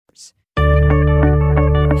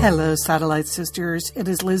Hello, Satellite Sisters. It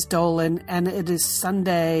is Liz Dolan, and it is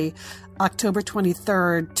Sunday, October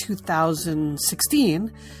 23rd,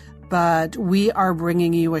 2016. But we are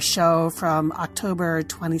bringing you a show from October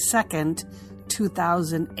 22nd,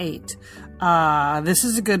 2008. This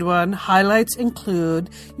is a good one. Highlights include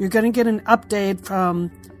you're going to get an update from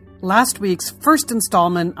last week's first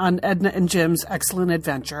installment on Edna and Jim's Excellent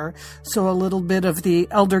Adventure. So a little bit of the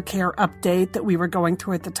Eldercare update that we were going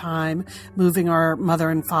through at the time, moving our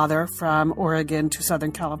mother and father from Oregon to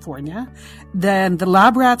Southern California. Then the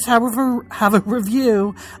Lab Rats, however, have a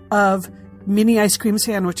review of mini ice cream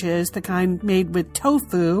sandwiches, the kind made with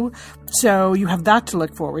tofu. So you have that to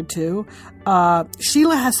look forward to.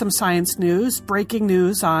 Sheila has some science news, breaking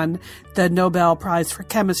news on the Nobel Prize for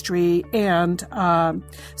Chemistry, and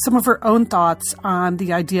some of her own thoughts on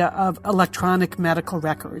the idea of electronic medical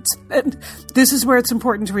records. And this is where it's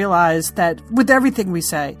important to realize that with everything we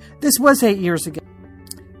say, this was 8 years ago.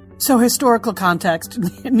 So historical context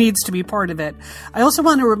needs to be part of it. I also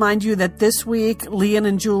want to remind you that this week, Leon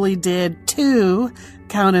and Julie did two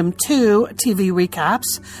TV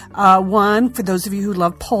recaps. One, for those of you who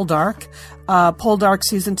love Poldark, Poldark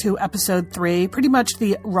Season 2, Episode 3, pretty much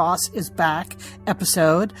the Ross is Back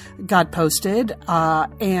episode got posted.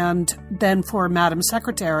 And then for Madam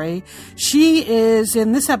Secretary, she is,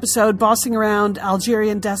 in this episode, bossing around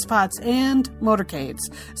Algerian despots and motorcades.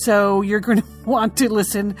 So you're going to want to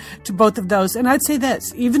listen to both of those. And I'd say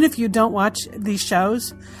this, even if you don't watch these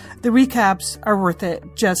shows, the recaps are worth it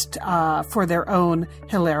just for their own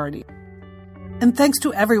hilarity. And thanks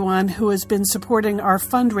to everyone who has been supporting our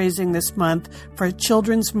fundraising this month for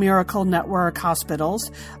Children's Miracle Network hospitals.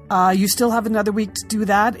 You still have another week to do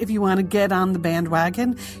that. If you want to get on the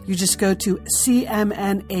bandwagon, you just go to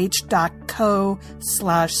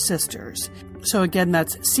cmnh.co/sisters. So again,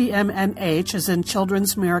 that's CMNH, as in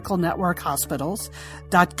Children's Miracle Network Hospitals,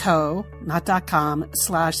 .co, not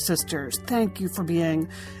 .com/sisters. Thank you for being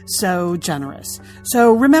so generous.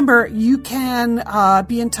 So remember, you can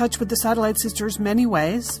be in touch with the Satellite Sisters many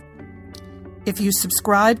ways. If you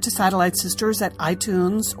subscribe to Satellite Sisters at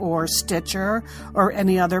iTunes or Stitcher or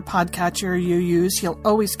any other podcatcher you use, you'll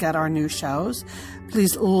always get our new shows.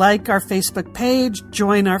 Please like our Facebook page,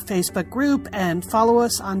 join our Facebook group, and follow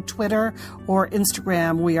us on Twitter or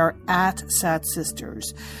Instagram. We are at Sat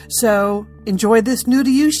Sisters. So enjoy this new to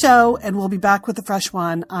you show, and we'll be back with a fresh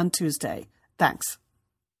one on Tuesday. Thanks.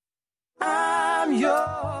 I'm yours.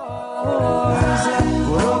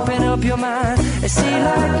 Open up your mind.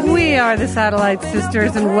 We are the Satellite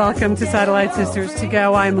Sisters, and welcome to Satellite Sisters to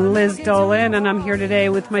Go. I'm Liz Dolan, and I'm here today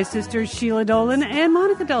with my sisters Sheila Dolan and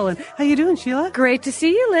Monica Dolan. How you doing, Sheila? Great to see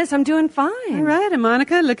you, Liz. I'm doing fine. All right, and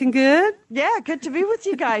Monica, looking good? Yeah, good to be with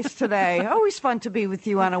you guys today. Always fun to be with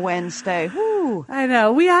you on a Wednesday. Woo. I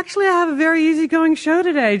know. We actually have a very easygoing show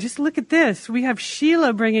today. Just look at this. We have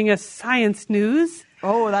Sheila bringing us science news.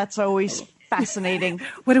 Oh, that's always fascinating.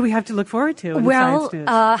 What do we have to look forward to in well, the science news?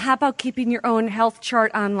 How about keeping your own health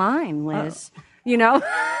chart online, Liz? You know?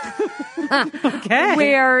 Okay.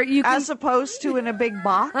 Where you can... As opposed to in a big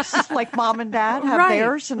box, like mom and dad have Right.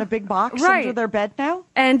 theirs in a big box Right. under their bed now.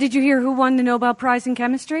 And did you hear who won the Nobel Prize in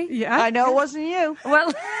Chemistry? Yeah. I know it wasn't you.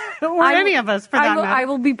 Well, Or any of us, for that matter. I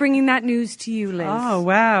will be bringing that news to you, Liz. Oh,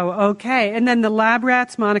 wow. Okay. And then the Lab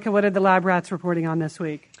Rats. Monica, what are the Lab Rats reporting on this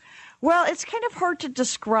week? Well, it's kind of hard to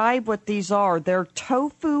describe what these are. They're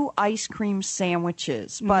tofu ice cream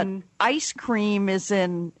sandwiches, but ice cream is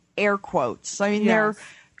in air quotes. I mean, they're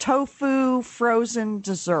tofu frozen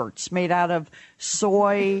desserts made out of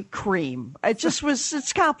soy cream.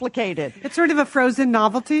 It's complicated. It's sort of a frozen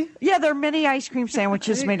novelty. Yeah, they're mini ice cream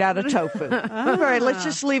sandwiches made out of tofu. All right, let's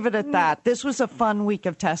just leave it at that. This was a fun week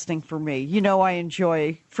of testing for me. You know I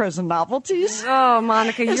enjoy frozen novelties. Oh,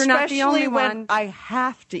 Monica, you're not the only Especially when one. I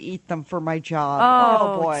have to eat them for my job.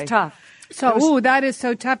 Oh, boy. it's tough. So, that is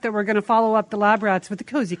so tough that we're going to follow up the Lab Rats with the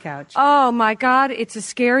Cozy Couch. Oh, my God. It's a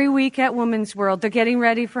scary week at Women's World. They're getting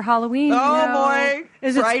ready for Halloween. Oh, you know. boy.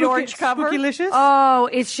 Is it bright orange cover? Spookylicious? Oh,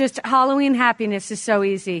 it's just Halloween happiness is so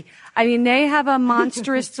easy. I mean, they have a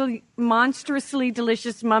monstrously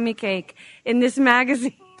delicious mummy cake in this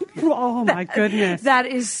magazine. Oh, my goodness. That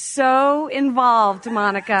is so involved,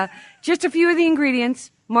 Monica. Just a few of the ingredients: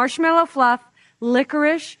 marshmallow fluff,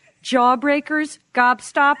 licorice, jawbreakers,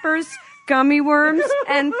 gobstoppers, gummy worms,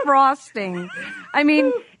 and frosting. I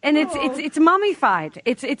mean, and it's mummified.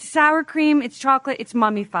 It's sour cream, it's chocolate, it's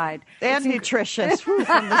mummified. And nutritious from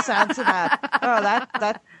the sounds of that. Oh,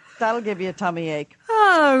 that'll give you a tummy ache.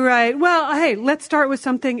 All right. Well, hey, let's start with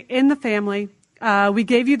something in the family. We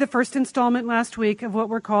gave you the first installment last week of what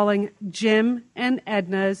we're calling Jim and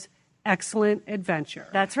Edna's Excellent Adventure.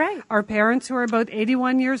 That's right. Our parents, who are both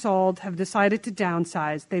 81 years old, have decided to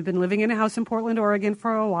downsize. They've been living in a house in Portland, Oregon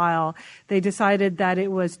for a while. They decided that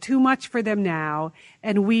it was too much for them now,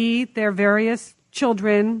 and we, their various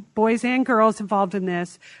children, boys and girls involved in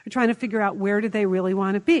this, are trying to figure out where do they really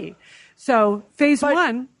want to be. So phase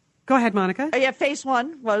one... Go ahead, Monica. Yeah, phase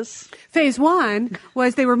one was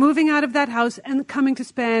they were moving out of that house and coming to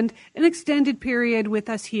spend an extended period with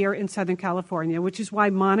us here in Southern California, which is why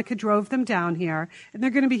Monica drove them down here, and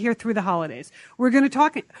they're going to be here through the holidays. We're going to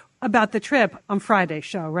talk about the trip on Friday's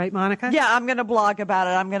show, right, Monica? Yeah, I'm going to blog about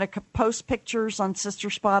it. I'm going to post pictures on Sister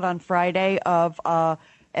Spot on Friday of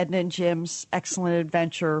Edna and Jim's Excellent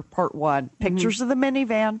Adventure Part 1. Pictures of the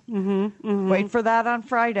minivan. Wait for that on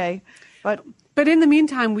Friday. But in the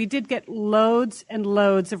meantime, we did get loads and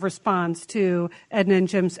loads of response to Edna and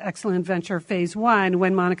Jim's Excellent Adventure Phase 1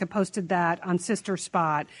 when Monica posted that on Sister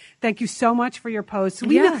Spot. Thank you so much for your posts.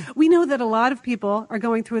 We know that a lot of people are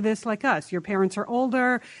going through this like us. Your parents are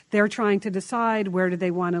older. They're trying to decide where do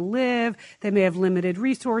they want to live. They may have limited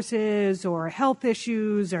resources or health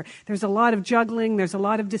issues, or there's a lot of juggling. There's a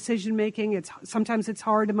lot of decision making. Sometimes it's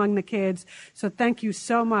hard among the kids. So thank you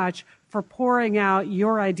so much for pouring out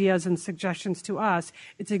your ideas and suggestions to us.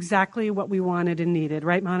 It's exactly what we wanted and needed.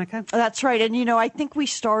 Right, Monica? That's right. And, I think we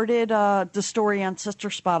started the story on Sister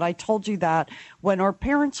Spot. I told you that when our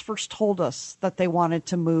parents first told us that they wanted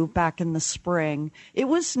to move back in the spring, it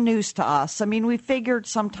was news to us. I mean, we figured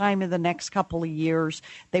sometime in the next couple of years,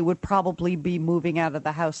 they would probably be moving out of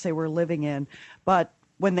the house they were living in. But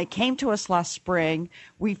when they came to us last spring,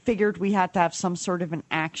 we figured we had to have some sort of an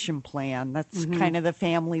action plan. That's kind of the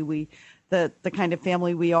family the kind of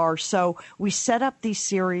family we are. So we set up these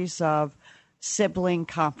series of sibling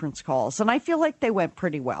conference calls, and I feel like they went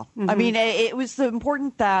pretty well. I mean, it was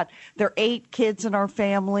important that there are 8 kids in our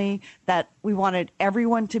family, that we wanted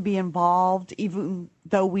everyone to be involved, even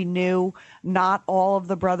though we knew not all of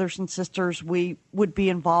the brothers and sisters we would be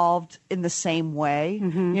involved in the same way.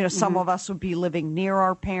 Some of us would be living near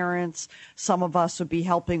our parents. Some of us would be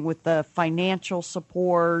helping with the financial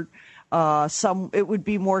support. It would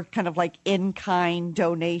be more kind of like in-kind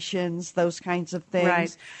donations, those kinds of things.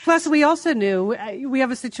 Right. Plus, we also knew we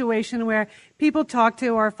have a situation where people talk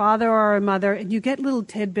to our father or our mother, and you get little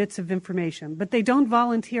tidbits of information, but they don't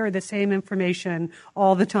volunteer the same information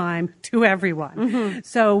all the time to everyone.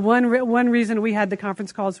 So one reason we had the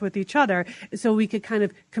conference calls with each other is so we could kind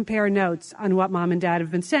of compare notes on what mom and dad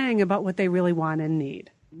have been saying about what they really want and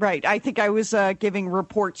need. Right. I think I was giving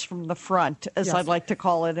reports from the front, as I'd like to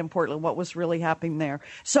call it in Portland, what was really happening there.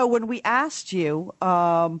 So when we asked you,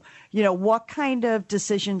 what kind of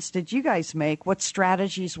decisions did you guys make? What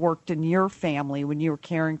strategies worked in your family when you were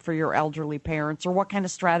caring for your elderly parents? Or what kind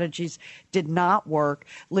of strategies did not work?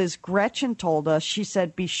 Liz Gretchen told us, she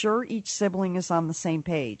said, be sure each sibling is on the same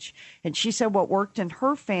page. And she said what worked in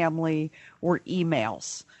her family were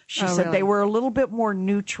emails. She said they were a little bit more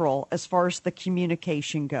neutral as far as the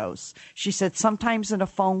communication goes. She said sometimes in a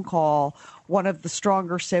phone call, one of the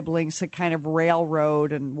stronger siblings would kind of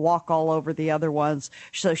railroad and walk all over the other ones.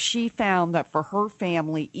 So she found that for her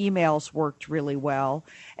family, emails worked really well.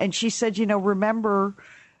 And she said, remember,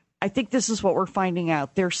 I think this is what we're finding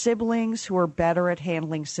out. There are siblings who are better at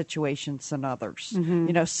handling situations than others.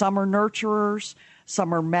 Some are nurturers.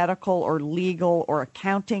 Some are medical or legal or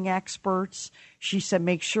accounting experts. She said,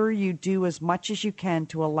 make sure you do as much as you can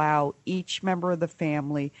to allow each member of the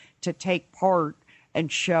family to take part and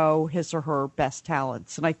show his or her best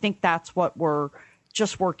talents. And I think that's what we're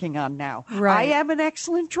just working on now. Right. I am an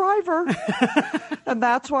excellent driver. And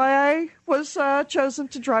that's why I was chosen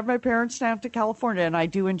to drive my parents down to California. And I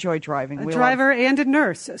do enjoy driving. A driver and a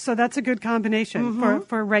nurse. So that's a good combination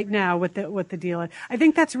for right now with the deal. I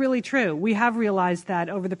think that's really true. We have realized that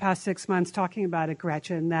over the past 6 months talking about it,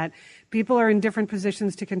 Gretchen, that people are in different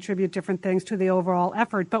positions to contribute different things to the overall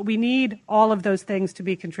effort, but we need all of those things to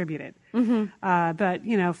be contributed. But,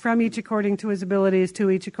 from each according to his abilities to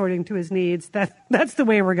each according to his needs, that's the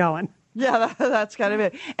way we're going. Yeah, that's kind of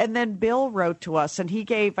it. And then Bill wrote to us, and he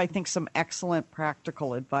gave, I think, some excellent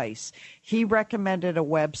practical advice. He recommended a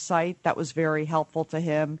website that was very helpful to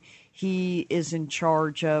him. He is in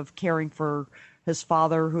charge of caring for his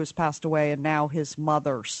father, who has passed away, and now his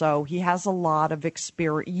mother. So he has a lot of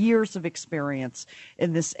years of experience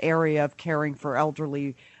in this area of caring for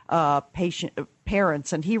elderly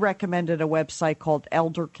parents. And he recommended a website called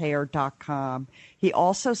Eldercare.com. He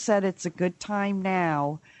also said it's a good time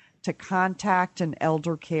now to contact an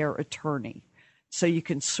elder care attorney. So you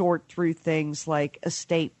can sort through things like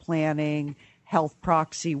estate planning, health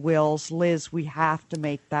proxy wills. Liz, we have to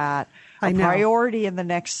make that a I know. priority in the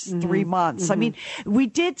next 3 months. I mean, we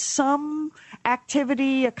did some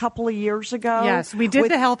activity a couple of years ago. Yes, we did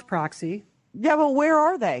the health proxy. Yeah, but where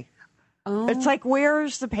are they? Oh, It's like,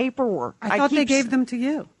 where's the paperwork? I thought they gave them to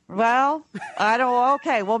you. Well, I don't.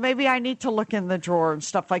 Okay, well, maybe I need to look in the drawer and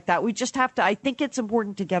stuff like that. We just have to. I think it's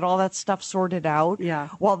important to get all that stuff sorted out. Yeah.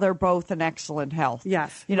 While they're both in excellent health.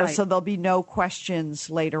 Yes, You know, right. so there'll be no questions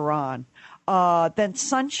later on. Then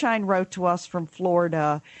Sunshine wrote to us from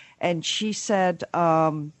Florida, and she said,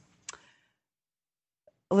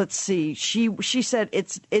 let's see. She said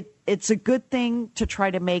it's a good thing to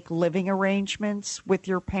try to make living arrangements with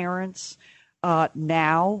your parents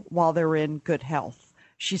now while they're in good health.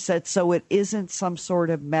 She said, so it isn't some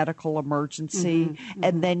sort of medical emergency,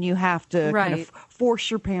 and then you have to kind of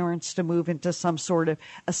force your parents to move into some sort of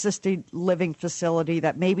assisted living facility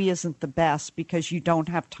that maybe isn't the best because you don't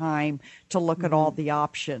have time to look at all the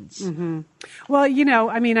options. Well, you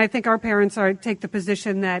know, I mean, I think our parents take the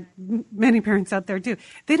position that many parents out there do.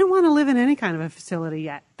 They don't want to live in any kind of a facility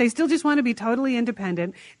yet. They still just want to be totally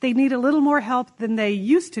independent. They need a little more help than they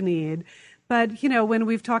used to need. But, you know, when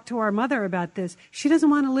we've talked to our mother about this, she doesn't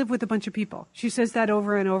want to live with a bunch of people. She says that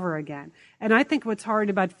over and over again. And I think what's hard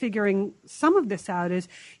about figuring some of this out is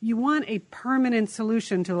you want a permanent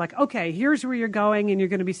solution to like, okay, here's where you're going and you're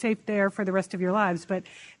going to be safe there for the rest of your lives. But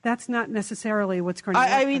that's not necessarily what's going to work.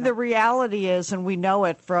 I mean, the reality is, and we know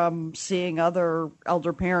it from seeing other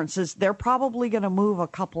elder parents, is they're probably going to move a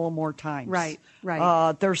couple of more times. Right,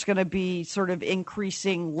 right. There's going to be sort of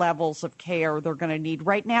increasing levels of care they're going to need.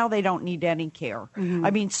 Right now, they don't need any care. I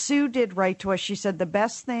mean, Sue did write to us. She said the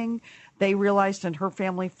best thing they realized in her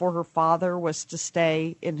family for her father was to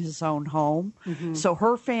stay in his own home. So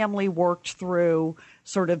her family worked through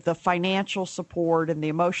sort of the financial support and the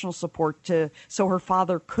emotional support so her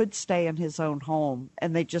father could stay in his own home,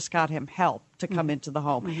 and they just got him help to come into the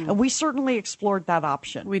home. And we certainly explored that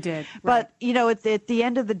option. We did. But, you know, at the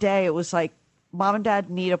end of the day, it was like mom and dad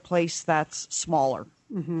need a place that's smaller,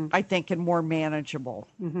 I think, and more manageable.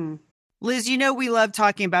 Liz, you know we love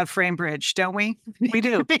talking about FrameBridge, don't we? We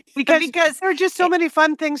do. Because there are just so many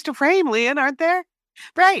fun things to frame, Leanne, aren't there?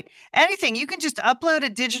 Right. Anything. You can just upload a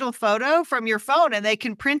digital photo from your phone and they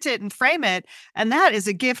can print it and frame it. And that is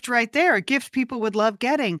a gift right there, a gift people would love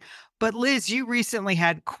getting. But Liz, you recently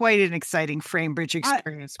had quite an exciting FrameBridge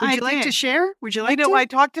experience. Would you like to share? Would you like to? I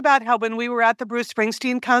talked about how when we were at the Bruce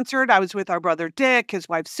Springsteen concert, I was with our brother Dick, his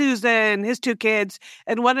wife Susan, his 2 kids,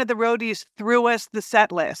 and one of the roadies threw us the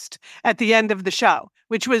set list at the end of the show,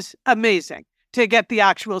 which was amazing to get the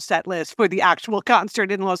actual set list for the actual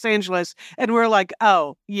concert in Los Angeles. And we're like,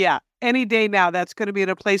 oh, yeah, any day now, that's going to be in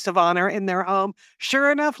a place of honor in their home. Sure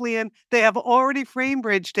enough, Leanne, they have already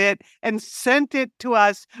FrameBridged it and sent it to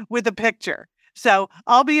us with a picture. So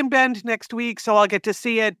I'll be in Bend next week, so I'll get to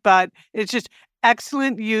see it. But it's just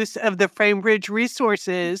excellent use of the FrameBridge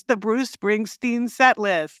resources, the Bruce Springsteen set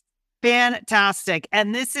list. Fantastic.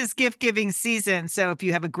 And this is gift giving season. So if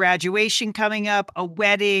you have a graduation coming up, a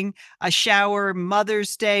wedding, a shower,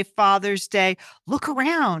 Mother's Day, Father's Day, look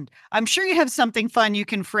around. I'm sure you have something fun you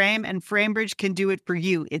can frame, and FrameBridge can do it for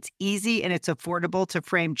you. It's easy and it's affordable to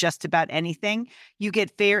frame just about anything. You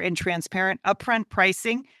get fair and transparent upfront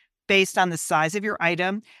pricing based on the size of your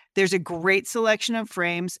item. There's a great selection of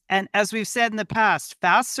frames. And as we've said in the past,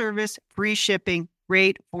 fast service, free shipping,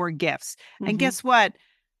 great for gifts. And guess what?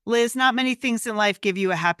 Liz, not many things in life give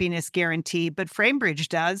you a happiness guarantee, but FrameBridge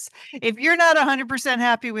does. If you're not 100%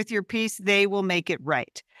 happy with your piece, they will make it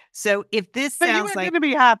right. So if this But sounds you're like... going to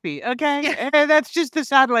be happy, okay? And that's just the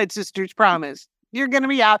Satellite Sisters promise. You're going to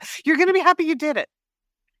be out. You're going to be happy you did it.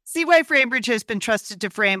 See why FrameBridge has been trusted to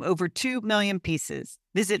frame over 2 million pieces.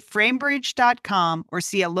 Visit framebridge.com or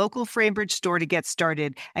see a local FrameBridge store to get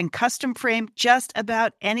started and custom frame just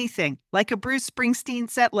about anything, like a Bruce Springsteen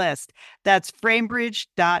set list. That's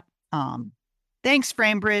framebridge.com. Thanks,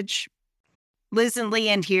 FrameBridge. Liz and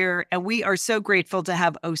Leanne here, and we are so grateful to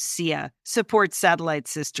have OSEA support Satellite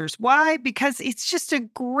Sisters. Why? Because it's just a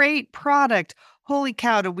great product. Holy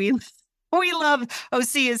cow, do we love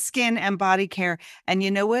OSEA's skin and body care. And you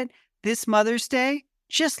know what? This Mother's Day,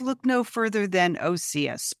 just look no further than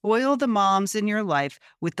OSEA. Spoil the moms in your life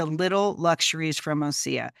with the little luxuries from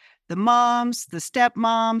OSEA. The moms, the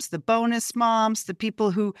stepmoms, the bonus moms, the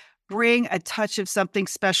people who bring a touch of something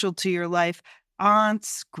special to your life.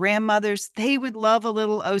 Aunts, grandmothers, they would love a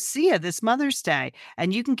little OSEA this Mother's Day.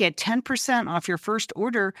 And you can get 10% off your first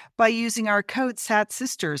order by using our code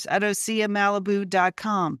SATSisters at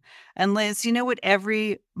OSEAMalibu.com. And Liz, you know what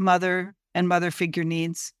every mother and mother figure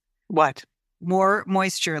needs? What? More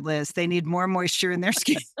moisture, Liz. They need more moisture in their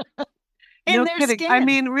skin. in No their kidding. skin. I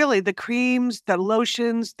mean, really, the creams, the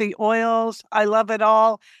lotions, the oils, I love it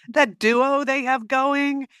all. That duo they have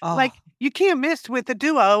going, Oh. you can't miss with the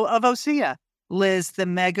duo of Osea. Liz, the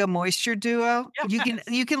Mega Moisture Duo. Yes.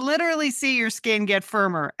 You can literally see your skin get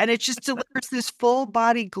firmer, and it just delivers this full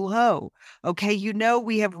body glow. Okay,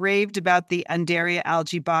 we have raved about the Undaria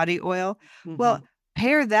algae body oil. Well,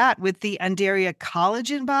 pair that with the Undaria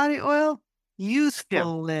collagen body oil.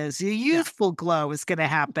 Youthful, Liz. A youthful glow is going to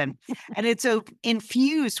happen. And it's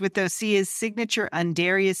infused with Osea's signature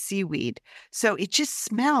Undaria seaweed. So it just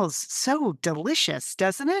smells so delicious,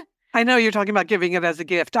 doesn't it? I know you're talking about giving it as a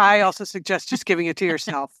gift. I also suggest just giving it to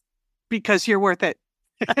yourself because you're worth it.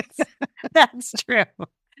 That's true.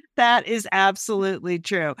 That is absolutely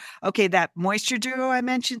true. Okay, that Moisture Duo I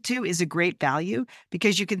mentioned too is a great value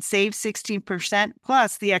because you can save 16%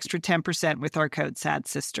 plus the extra 10% with our code SAD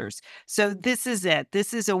Sisters. So this is it.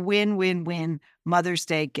 This is a win-win-win Mother's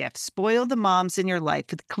Day gift. Spoil the moms in your life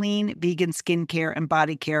with clean vegan skincare and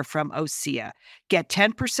body care from Osea. Get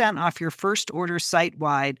 10% off your first order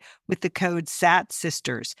site-wide with the code SAT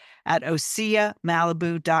Sisters at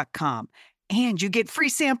OseaMalibu.com. And you get free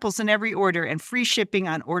samples in every order and free shipping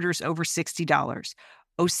on orders over $60.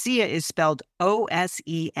 Osea is spelled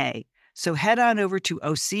O-S-E-A. So head on over to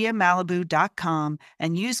OseaMalibu.com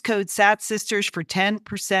and use code SATSisters for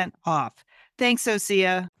 10% off. Thanks,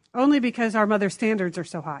 Osea. Only because our mother standards are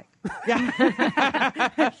so high. Yeah.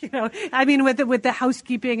 I mean, with the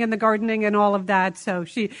housekeeping and the gardening and all of that. So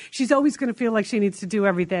she's always going to feel like she needs to do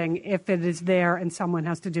everything if it is there and someone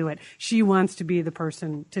has to do it. She wants to be the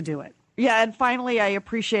person to do it. Yeah, and finally, I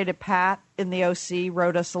appreciated Pat in the OC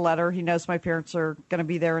wrote us a letter. He knows my parents are going to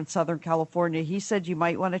be there in Southern California. He said you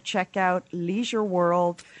might want to check out Leisure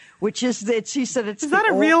World, which is he said it's is that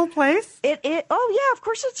a real place? Oh yeah, of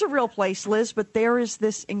course it's a real place, Liz. But there is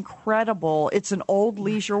this incredible. It's an old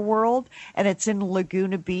Leisure World, and it's in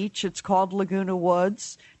Laguna Beach. It's called Laguna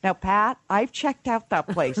Woods. Now, Pat, I've checked out that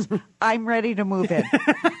place. I'm ready to move in.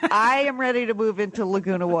 I am ready to move into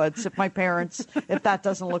Laguna Woods if that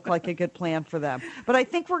doesn't look like a good plan for them. But I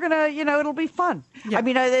think we're going to, it'll be fun. Yeah. I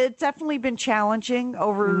mean, it's definitely been challenging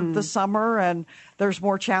over the summer, and there's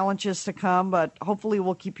more challenges to come. But hopefully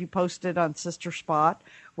we'll keep you posted on Sister Spot,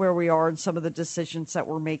 where we are and some of the decisions that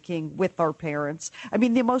we're making with our parents. I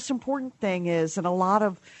mean, the most important thing is, and a lot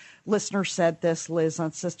of listeners said this, Liz,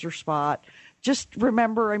 on Sister Spot, just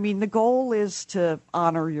remember, I mean, the goal is to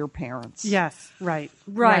honor your parents. Yes, right.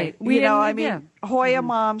 Hoya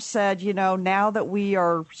Mom said, now that we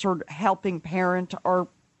are sort of helping parent our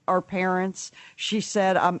parents, she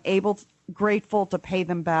said, I'm grateful to pay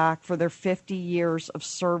them back for their 50 years of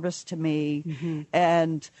service to me.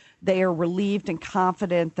 And they are relieved and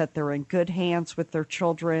confident that they're in good hands with their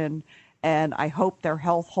children. And I hope their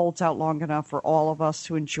health holds out long enough for all of us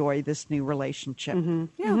to enjoy this new relationship.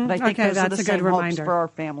 But I think that's a good reminder for our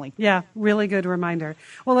family. Yeah, really good reminder.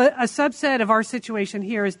 Well, a subset of our situation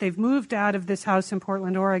here is they've moved out of this house in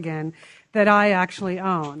Portland, Oregon, that I actually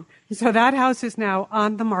own. So that house is now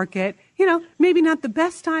on the market. Maybe not the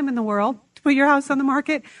best time in the world to put your house on the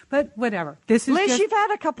market, but whatever. This is Liz, you've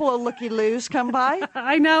had a couple of looky-loos come by.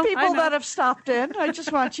 I know. People that have stopped in. I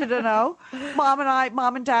just want you to know.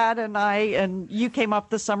 Mom and Dad and I, and you came up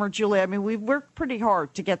this summer, Julie. I mean, we worked pretty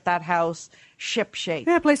hard to get that house ship-shape.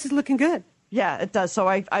 Yeah, place is looking good. Yeah, it does. So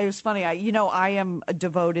I was funny. I am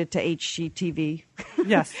devoted to HGTV.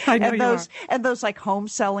 Yes, I know you are. And those like home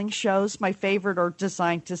selling shows. My favorite are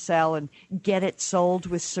Designed to Sell and Get It Sold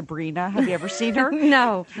with Sabrina. Have you ever seen her?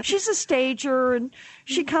 No. She's a stager, and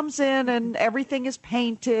she comes in and everything is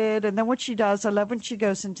painted. And then what she does, I love when she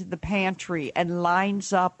goes into the pantry and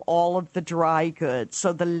lines up all of the dry goods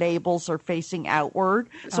so the labels are facing outward.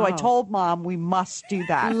 So I told Mom we must do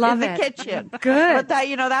that in the kitchen. Good. But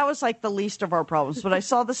that was like the least of our problems. But I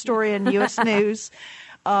saw the story in U.S. News.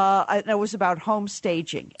 And it was about home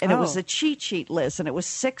staging, and it was a cheat sheet, Liz, and it was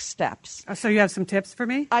 6 steps. So you have some tips for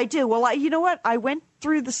me? I do. Well, you know what? I went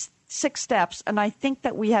through the 6 steps, and I think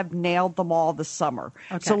that we have nailed them all this summer.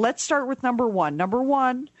 Okay. So let's start with number 1. Number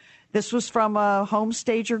 1, this was from a home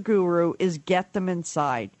stager guru, is get them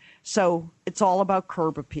inside. So it's all about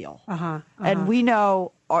curb appeal. And we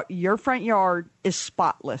know your front yard is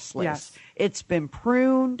spotless, Liz. Yes. It's been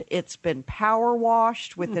pruned. It's been power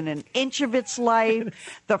washed within an inch of its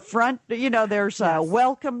life. The front, there's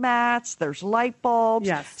welcome mats. There's light bulbs.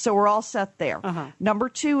 Yes. So we're all set there. Number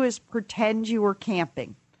 2 is pretend you were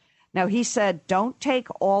camping. Now, he said, you don't take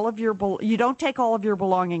all of your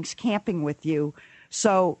belongings camping with you.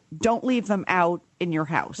 So don't leave them out in your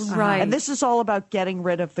house. Right. And this is all about getting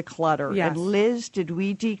rid of the clutter. Yes. And Liz, did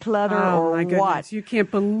we declutter Oh, my or goodness. what? You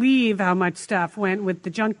can't believe how much stuff went with the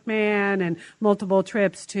junk man and multiple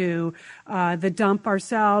trips to the dump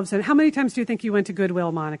ourselves. And how many times do you think you went to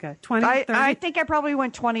Goodwill, Monica? 20, 30? I think I probably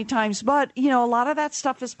went 20 times, but, a lot of that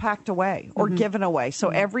stuff is packed away or given away. So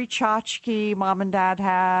every tchotchke mom and dad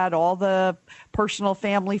had, all the personal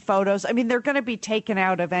family photos, they're going to be taken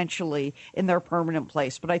out eventually in their permanent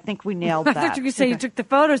place. But I think we nailed that. I thought you could say you took the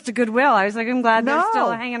photos to Goodwill. I was like, I'm glad they're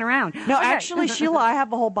still hanging around. No, Okay. actually, Sheila, I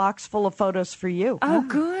have a whole box full of photos for you. Oh,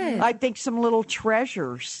 good. I think some little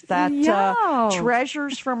treasures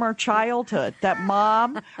treasures from our childhood that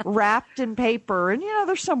mom wrapped in paper, and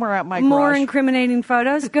there's somewhere at my More garage. incriminating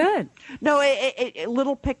photos? Good. No,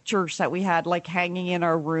 little pictures that we had like hanging in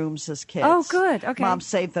our rooms as kids. Oh, good. Okay. Mom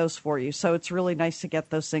saved those for you, so it's really nice to get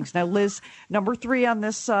those things. Now, Liz, number 3 on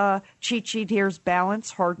this cheat sheet here is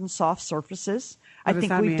balance hard and soft surfaces. I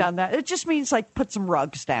think we've done that. It just means like put some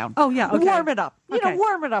rugs down. Oh, yeah, okay. Warm it up. Okay.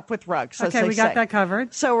 Warm it up with rugs. Okay, we got that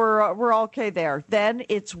covered. So we're okay there. Then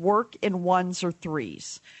it's work in 1s or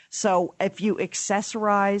 3s. So if you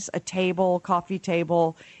accessorize a table, coffee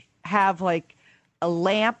table, have like a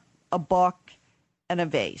lamp, a book, and a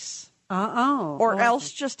vase. Or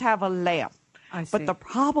else just have a lamp. I see. But the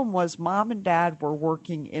problem was mom and dad were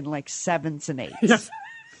working in like 7s and 8s. Yes.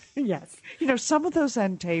 Yes. Some of those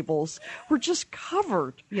end tables were just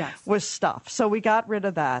covered Yes. with stuff. So we got rid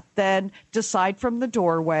of that. Then decide from the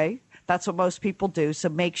doorway. That's what most people do. So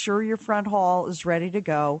make sure your front hall is ready to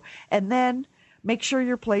go. And then make sure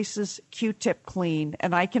your place is Q-tip clean.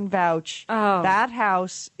 And I can vouch that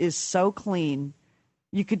house is so clean.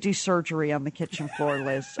 You could do surgery on the kitchen floor,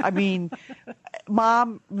 Liz.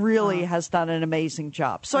 Mom really has done an amazing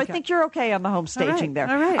job. So I think you're okay on the home staging there.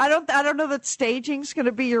 All right. I don't know that staging's going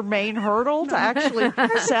to be your main hurdle to actually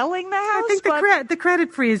selling the house. I think the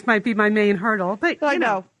credit freeze might be my main hurdle. But I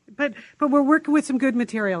know. But we're working with some good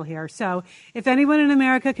material here. So if anyone in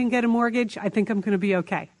America can get a mortgage, I think I'm going to be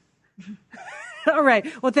okay. All right.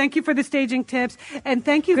 Well, thank you for the staging tips. And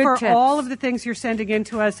thank you for all of the things you're sending in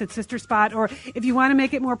to us at Sister Spot. Or if you want to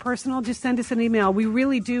make it more personal, just send us an email. We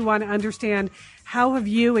really do want to understand how have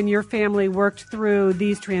you and your family worked through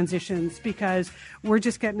these transitions, because we're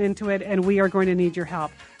just getting into it and we are going to need your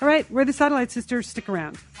help. All right. We're the Satellite Sisters. Stick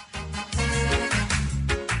around.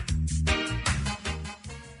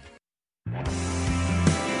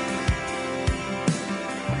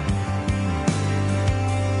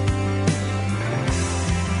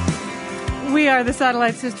 We are the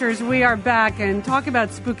Satellite Sisters. We are back and talk about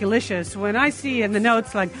Spookylicious. When I see in the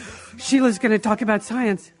notes like Sheila's going to talk about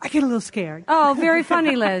science, I get a little scared. Oh, very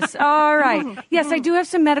funny, Liz. All right. Yes, I do have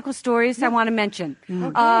some medical stories I want to mention.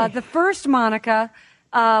 Okay. The first, Monica,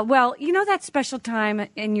 that special time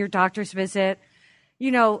in your doctor's visit,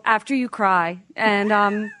 after you cry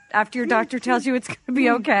and after your doctor tells you it's going to be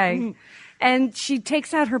okay. And she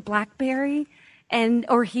takes out her BlackBerry and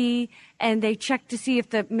they check to see if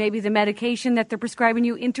maybe the medication that they're prescribing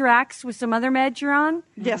you interacts with some other meds you're on.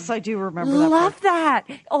 Yes, I do remember that. Love that.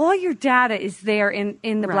 All your data is there in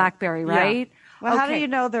the BlackBerry, right? Yeah. Well, how do you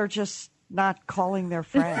know they're just not calling their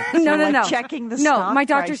friends? No. Checking the stock No, my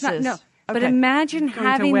doctor's prices. not. No. Okay. But imagine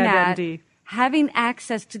having WebMD. having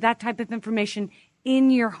access to that type of information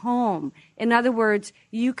in your home. In other words,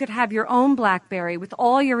 you could have your own BlackBerry with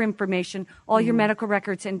all your information, all your medical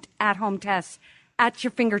records and at-home tests at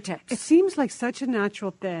your fingertips. It seems like such a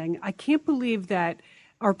natural thing. I can't believe that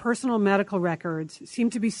our personal medical records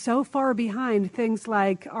seem to be so far behind things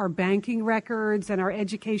like our banking records and our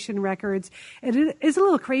education records. It is a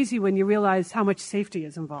little crazy when you realize how much safety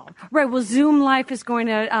is involved. Right. Well, Zoom Life is going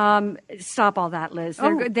to stop all that, Liz.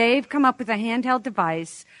 They've come up with a handheld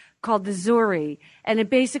device called the Zuri, and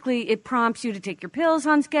it prompts you to take your pills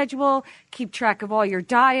on schedule, keep track of all your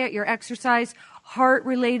diet, your exercise,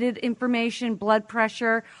 heart-related information, blood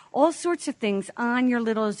pressure, all sorts of things on your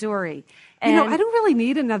little Zuri. And I don't really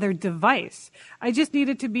need another device. I just need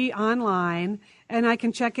it to be online, and I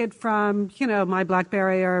can check it from, my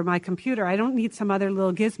BlackBerry or my computer. I don't need some other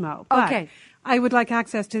little gizmo. But okay. I would like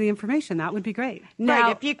access to the information. That would be great. Now,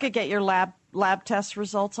 right, if you could get your lab test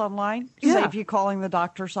results online, save you calling the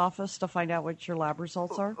doctor's office to find out what your lab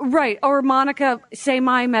results are. Right. Or Monica, say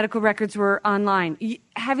my medical records were online.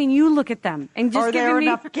 Having you look at them and just are there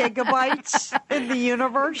enough gigabytes in the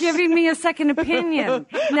universe? Giving me a second opinion.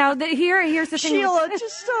 Now, here's the thing. Sheila,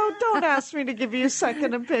 just don't ask me to give you a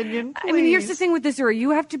second opinion, please. I mean, here's the thing with this, Zuri.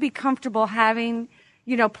 You have to be comfortable having,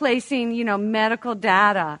 placing, medical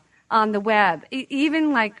data on the web,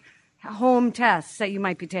 even like home tests that you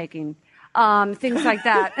might be taking. Things like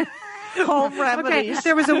that. Home remedies. Okay,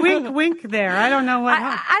 there was a wink there. I don't know what.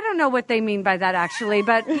 I don't know what they mean by that, actually.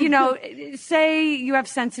 But, say you have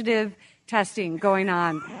sensitive testing going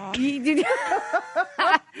on.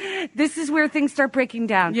 This is where things start breaking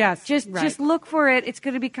down. Yes, Just look for it. It's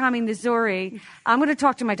going to be coming to Zuri. I'm going to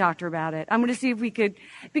talk to my doctor about it. I'm going to see if we could,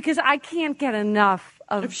 because I can't get enough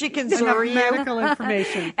of If she can Zuri you. medical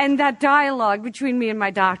information. and that dialogue between me and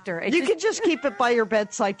my doctor. You can just keep it by your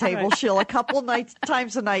bedside table, Sheila. A couple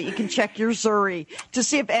times a night, you can check your Zuri to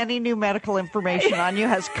see if any new medical information on you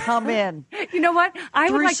has come in. You know what?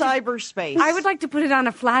 Through cyberspace. I would like to put it on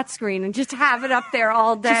a flat screen and just have it up there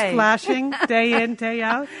all day. Just flashing day in, day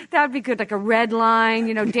out. That would be good, like a red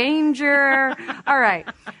line, danger. All right.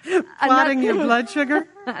 Plotting your blood sugar.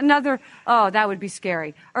 That would be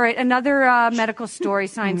scary. All right, another medical story,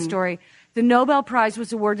 science story. The Nobel Prize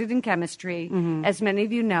was awarded in chemistry, as many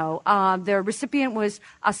of you know. The recipient was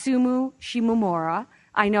Asumu Shimomura.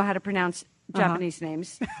 I know how to pronounce Japanese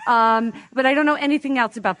names, but I don't know anything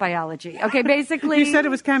else about biology. Okay, basically. You said it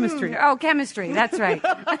was chemistry. Oh, chemistry. That's right.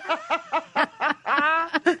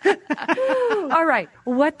 All right.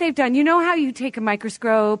 What they've done, you know how you take a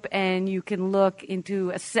microscope and you can look into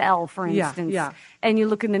a cell, for instance, and you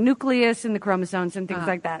look in the nucleus and the chromosomes and things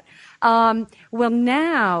like that. Well,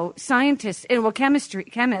 now chemists,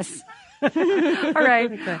 all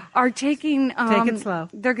right, are taking. Take it slow.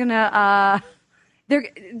 They're gonna.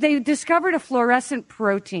 They discovered a fluorescent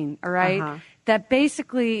protein, all right, that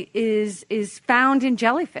basically is found in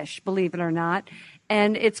jellyfish, believe it or not.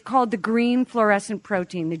 And it's called the green fluorescent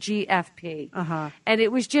protein, the GFP. And it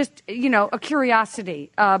was just, a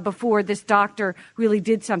curiosity before this doctor really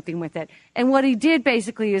did something with it. And what he did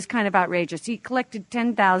basically is kind of outrageous. He collected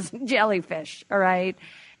 10,000 jellyfish, all right?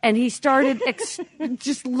 And he started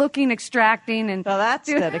just looking, extracting. And now that's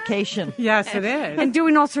dedication. Yes, it is. And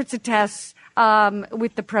doing all sorts of tests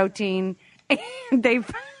with the protein. And they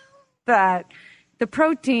found that the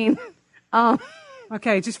protein...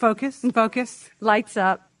 Okay, just focus. Lights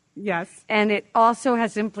up. Yes. And it also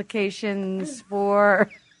has implications for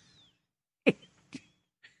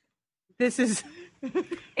this is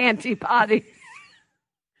antibodies.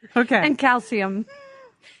 Okay. And calcium.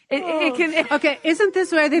 It can. Okay, isn't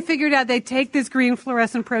this why they figured out they take this green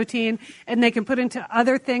fluorescent protein and they can put into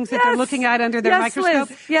other things that they're looking at under their microscope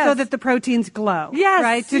so that the proteins glow? Yes.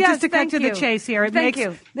 Right? Just to cut to the chase here.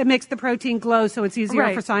 It makes the protein glow so it's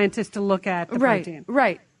easier for scientists to look at the protein.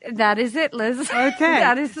 Right. That is it, Liz. Okay.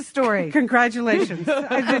 That is the story. Congratulations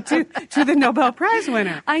to the Nobel Prize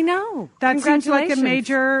winner. I know. That seems like a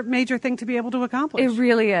major thing to be able to accomplish. It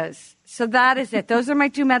really is. So that is it. Those are my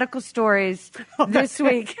two medical stories this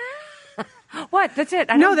week. What? That's it?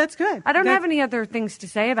 No, that's good. I don't have any other things to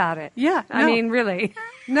say about it. Yeah. I mean, really.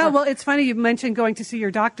 No, well, it's funny you mentioned going to see your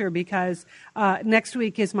doctor because next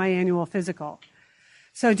week is my annual physical.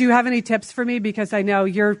 So do you have any tips for me? Because I know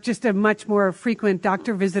you're just a much more frequent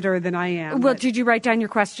doctor visitor than I am. Well, did you write down your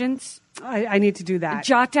questions? I need to do that.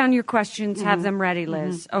 Jot down your questions. Have them ready,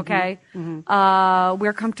 Liz. Okay?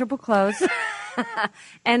 Wear comfortable clothes.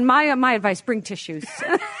 And my advice, bring tissues.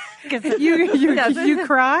 You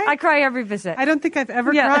cry? I cry every visit. I don't think I've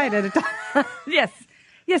ever cried at a time. Yes.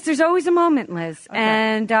 There's always a moment, Liz. Okay.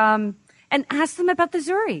 And ask them about the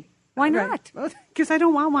Zuri. Why not? Because I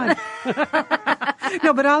don't want one.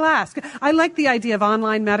 No, but I'll ask. I like the idea of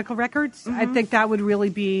online medical records. I think that would really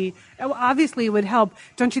be, obviously it would help.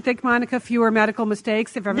 Don't you think, Monica, fewer medical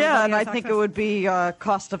mistakes? If everybody and I think it would be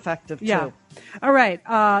cost effective too. Yeah. All right.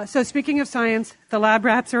 So speaking of science, the lab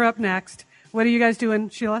rats are up next. What are you guys doing,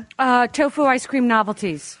 Sheila? Tofu ice cream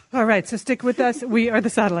novelties. All right. So stick with us. We are the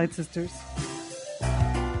Satellite Sisters.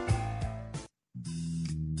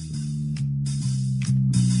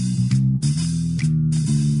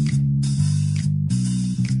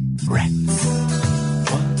 Rats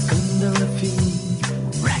walk under a feet.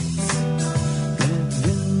 Rats live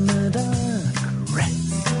in the dark.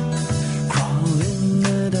 Rats crawl in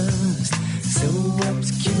the dust, so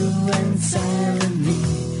obscure and silently.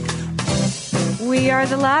 We are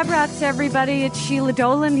the Lab Rats, everybody. It's Sheila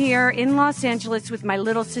Dolan here in Los Angeles with my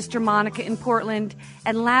little sister Monica in Portland.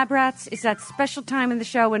 And Lab Rats is that special time in the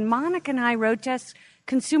show when Monica and I road test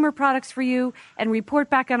consumer products for you and report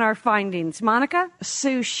back on our findings. Monica?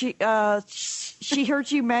 Sue, she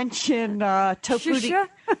heard you mention Tofuti. Yeah,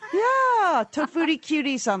 Tofuti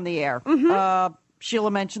Cuties on the air.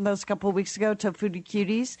 Sheila mentioned those a couple of weeks ago, Tofuti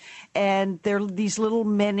Cuties. And they're these little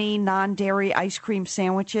mini non-dairy ice cream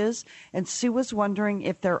sandwiches. And Sue was wondering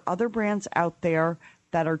if there are other brands out there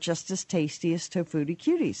that are just as tasty as Tofuti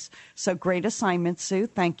Cuties. So great assignment, Sue.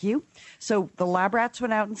 Thank you. So the Lab Rats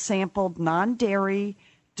went out and sampled non-dairy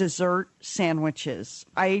dessert sandwiches.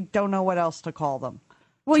 I don't know what else to call them.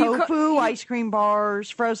 Well, Tofu, ice cream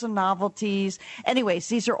bars, frozen novelties. Anyways,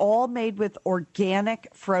 these are all made with organic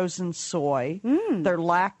frozen soy. They're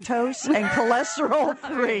lactose and cholesterol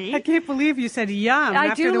free. I can't believe you said yum. I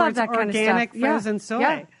after do the love words that kind of stuff. organic Yeah. frozen soy.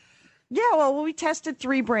 Yeah. Yeah, well, we tested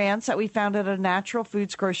 3 brands that we found at a natural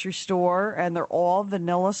foods grocery store, and they're all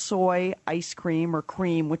vanilla soy ice cream or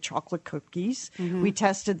cream with chocolate cookies. We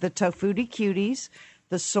tested the Tofutti Cuties,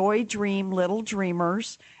 the Soy Dream Little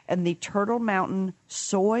Dreamers, and the Turtle Mountain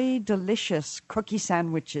Soy Delicious Cookie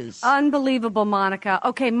Sandwiches. Unbelievable, Monica.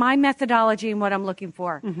 Okay, my methodology and what I'm looking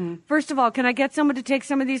for. First of all, can I get someone to take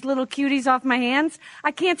some of these little cuties off my hands?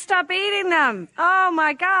 I can't stop eating them. Oh,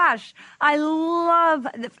 my gosh. I love,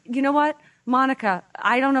 you know what? Monica,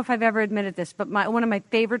 I don't know if I've ever admitted this, but one of my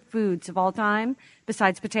favorite foods of all time,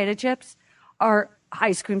 besides potato chips, are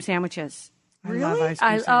ice cream sandwiches. I love ice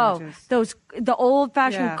cream sandwiches. The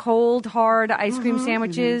old-fashioned Yeah. cold, hard ice cream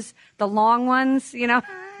sandwiches, the long ones, you know.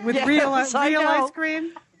 With real I know. ice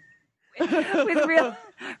cream? With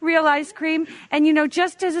real ice cream. And, you know,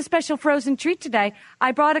 just as a special frozen treat today,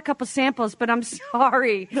 I brought a couple samples, but I'm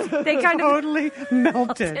sorry. They kind of Totally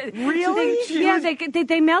melted. Really?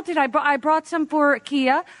 They melted. I brought some for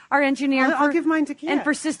Kia, our engineer. I'll give mine to Kia. And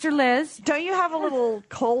for Sister Liz. Don't you have a little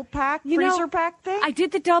cold pack, freezer pack thing? I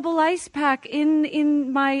did the double ice pack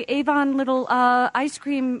in my Avon little ice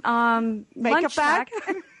cream Makeup lunch bag?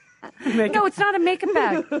 pack. No, it's not a makeup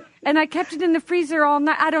bag. And I kept it in the freezer all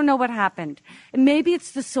night. I don't know what happened. Maybe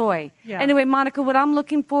it's the soy. Yeah. Anyway, Monica, what I'm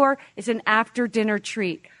looking for is an after-dinner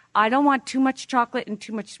treat. I don't want too much chocolate and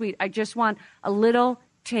too much sweet. I just want a little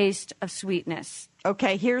taste of sweetness.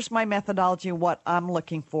 Okay, here's my methodology of what I'm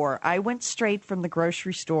looking for. I went straight from the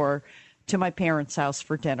grocery store to my parents' house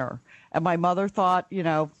for dinner. And my mother thought, you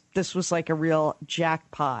know, this was like a real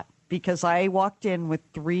jackpot, because I walked in with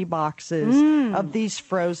 3 boxes of these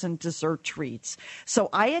frozen dessert treats. So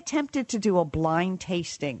I attempted to do a blind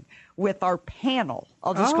tasting with our panel.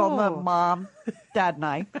 I'll just call them Mom, Dad, and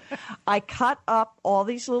I. I cut up all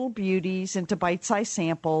these little beauties into bite-sized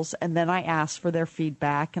samples, and then I asked for their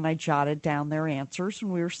feedback, and I jotted down their answers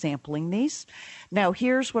when we were sampling these. Now,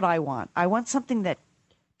 here's what I want. I want something that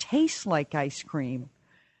tastes like ice cream,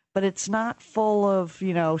 but it's not full of,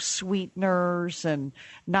 you know, sweeteners and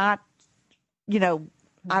not, you know,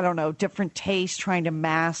 I don't know, different tastes trying to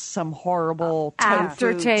mask some horrible tofu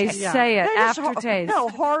Aftertaste. taste. Say it. That is Aftertaste. No,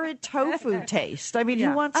 horrid tofu taste. I mean,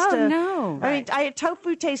 who wants Oh, to? no. I mean,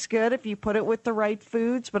 tofu tastes good if you put it with the right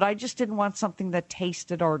foods, but I just didn't want something that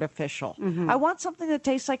tasted artificial. I want something that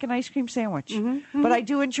tastes like an ice cream sandwich, but I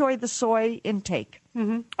do enjoy the soy intake.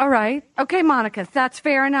 All right. Okay, Monica, that's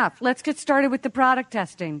fair enough. Let's get started with the product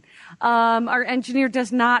testing. Our engineer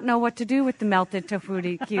does not know what to do with the melted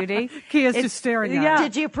tofutti cutie. Kia's just staring at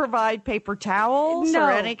it. Did you provide paper towels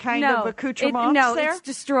or any kind of accoutrements no, there? it's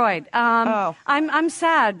destroyed. I'm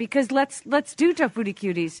sad because let's do tofutti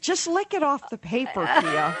cuties. Just lick it off the paper,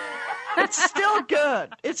 Kia. It's still good.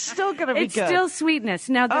 It's still going to be It's good. still sweetness.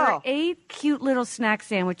 Now, there are Oh. 8 cute little snack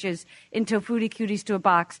sandwiches in Tofutti Cuties to a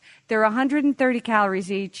box. They're 130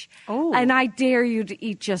 calories each. Oh. And I dare you to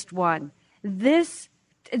eat just one. This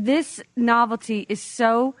novelty is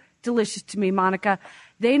so delicious to me, Monica.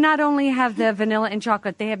 They not only have the vanilla and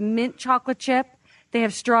chocolate, they have mint chocolate chip, they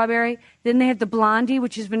have strawberry, then they have the blondie,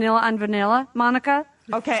 which is vanilla on vanilla, Monica.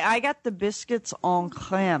 Okay, I got the biscuits en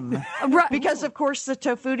crème. Right. Because, of course, the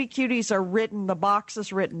Tofutti Cuties are written, the box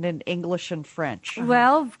is written in English and French.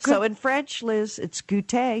 Well, So in French, Liz, it's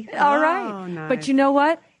goûter. all right. nice. But you know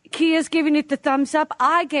what? Kia's giving it the thumbs up.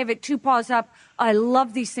 I gave it 2 paws up. I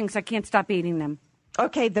love these things. I can't stop eating them.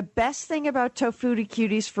 Okay, the best thing about Tofutti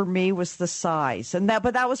Cuties for me was the size.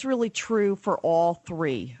 But that was really true for all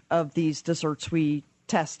 3 of these desserts we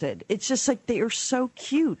tested. It's just like they are so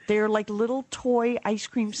cute. They're like little toy ice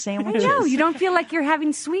cream sandwiches. No, you don't feel like you're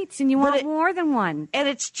having sweets and you want it- more than one. And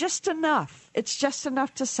it's just enough. It's just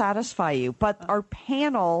enough to satisfy you. But our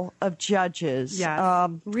panel of judges, Yes.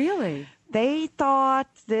 Really? they thought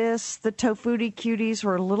the Tofutti Cuties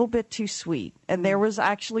were a little bit too sweet. And there was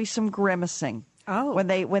actually some grimacing. Oh.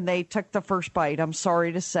 When they took the first bite, I'm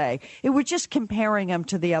sorry to say. It was just comparing them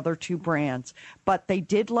to the other 2 brands. But they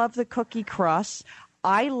did love the cookie crust.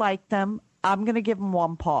 I like them. I'm going to give them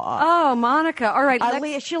 1 paw up. Oh, Monica. All right.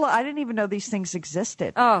 Sheila, I didn't even know these things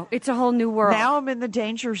existed. Oh, it's a whole new world. Now I'm in the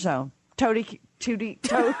danger zone. Tofutti Cutie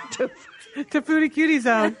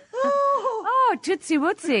Zone. Oh, Tootsie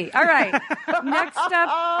Wootsie. All right. Next up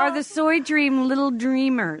are the Soy Dream Little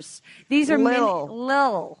Dreamers. These are Lil.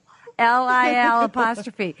 Lil. L-I-L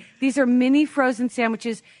apostrophe. These are mini frozen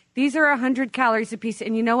sandwiches These are 100 calories a piece.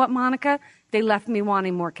 And you know what, Monica? They left me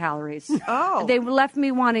wanting more calories. Oh. They left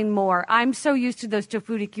me wanting more. I'm so used to those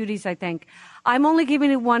Tofuti Cuties, I think. I'm only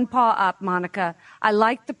giving it one paw up, Monica. I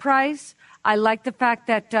like the price. I like the fact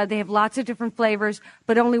that they have lots of different flavors,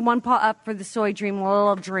 but only one paw up for the Soy Dream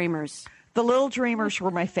Little Dreamers. The Little Dreamers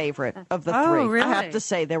were my favorite of the Oh, three. really? I have to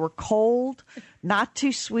say, they were cold, not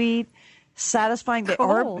too sweet, satisfying. They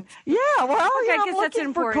Cold? yeah, well, Okay, I I'm guess that's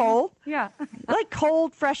looking for important. cold. Yeah. Like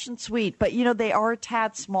cold, fresh, and sweet. But, they are a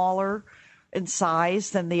tad smaller in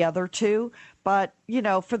size than the other two. But,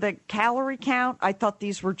 for the calorie count, I thought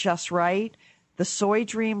these were just right. The Soy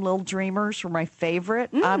Dream Little Dreamers were my favorite.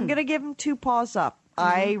 I'm going to give them 2 paws up.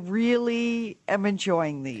 I really am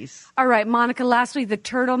enjoying these. All right, Monica, lastly, the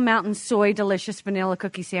Turtle Mountain Soy Delicious Vanilla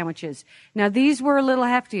Cookie Sandwiches. Now, these were a little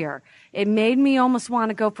heftier. It made me almost want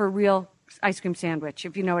to go for a real ice cream sandwich,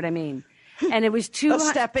 if you know what I mean. And it was A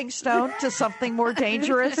stepping stone to something more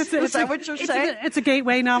dangerous? Is that what you're saying? It's a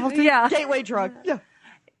gateway novelty. Yeah. Gateway drug. Yeah.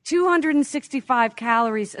 265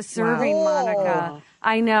 calories a serving, Wow. Monica.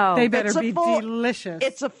 I know. They better It's a be delicious.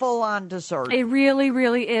 It's a full-on dessert. It really,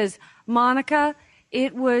 really is. Monica,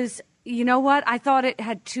 it was, you know what? I thought it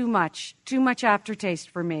had too much aftertaste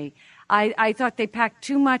for me. I thought they packed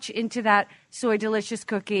too much into that Soy Delicious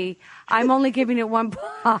cookie. I'm only giving it 1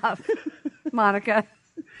 pop, Monica.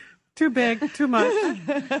 Too big, too much.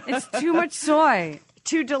 It's too much soy.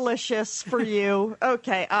 Too delicious for you.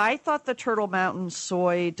 Okay, I thought the Turtle Mountain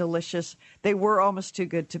Soy Delicious, they were almost too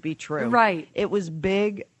good to be true. Right. It was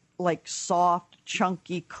big, like soft,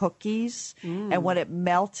 chunky cookies. And when it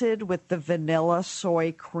melted with the vanilla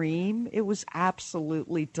soy cream, it was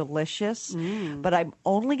absolutely delicious. But I'm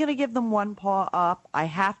only going to give them 1 paw up. I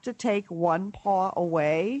have to take 1 paw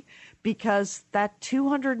away because that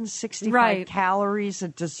 265 Right. calories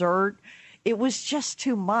of dessert, it was just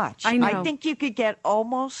too much. I know. I think you could get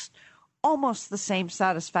almost the same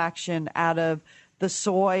satisfaction out of the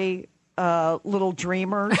soy Little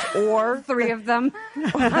Dreamers or 3 of them.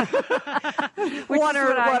 one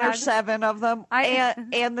or had. 7 of them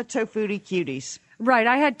and the Tofuti Cuties. Right.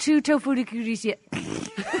 I had 2 Tofuti Cuties yet.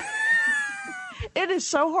 It is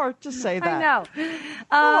so hard to say that. I know.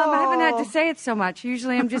 I haven't had to say it so much.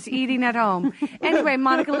 Usually I'm just eating at home. Anyway,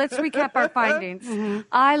 Monica, let's recap our findings.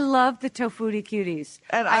 I love the Tofuti Cuties.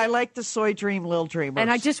 And I like the Soy Dream Little Dreamers.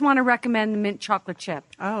 And I just want to recommend the mint chocolate chip.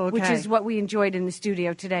 Oh, okay. Which is what we enjoyed in the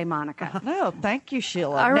studio today, Monica. No, thank you,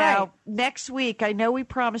 Sheila. All right. Now, next week, I know we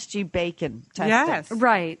promised you bacon testing. Yes.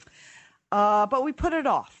 Right. But we put it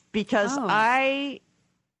off because I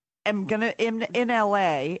am gonna in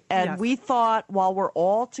LA, and Yes. we thought while we're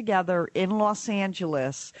all together in Los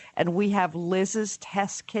Angeles, and we have Liz's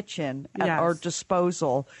test kitchen at Yes. our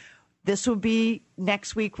disposal, this would be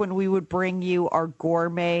next week when we would bring you our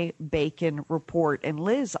gourmet bacon report. And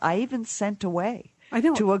Liz, I even sent away I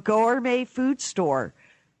know. to a gourmet food store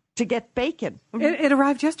to get bacon. It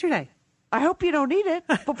arrived yesterday. I hope you don't need it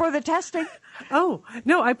before the testing. Oh,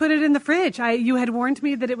 no, I put it in the fridge. You had warned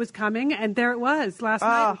me that it was coming, and there it was last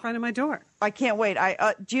night in front of my door. I can't wait.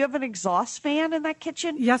 Do you have an exhaust fan in that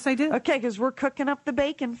kitchen? Yes, I do. Okay, because we're cooking up the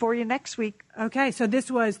bacon for you next week. Okay, so this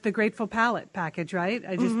was the Grateful Palate package, right?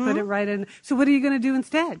 I just put it right in. So what are you going to do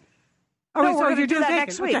instead? Oh, No, so we're gonna you're do doing that bacon.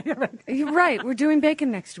 next week. Okay, right. You're right. We're doing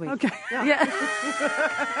bacon next week. Okay. Yeah.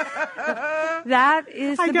 That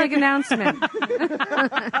is the big announcement.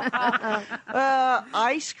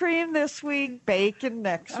 Ice cream this week, bacon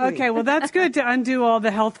next week. Okay, well, that's good to undo all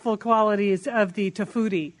the healthful qualities of the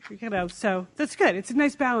tofuti. So that's good. It's a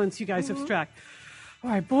nice balance you guys have struck. All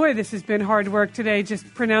right, boy, this has been hard work today,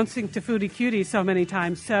 just pronouncing Tofuti Cutie so many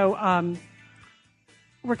times. So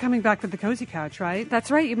we're coming back with the Cozy Couch, right?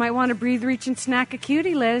 That's right. You might want to breathe, reach, and snack a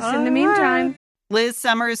cutie, Liz, in All the right. meantime. Liz,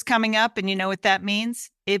 summer is coming up, and you know what that means?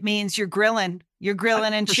 It means you're grilling. You're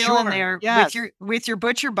grilling and For chilling sure. there Yes. with your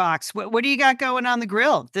butcher box. What do you got going on the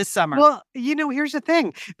grill this summer? Well, Here's the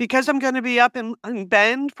thing. Because I'm going to be up in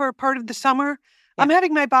Bend for part of the summer, I'm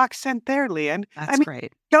having my box sent there, Leanne. that's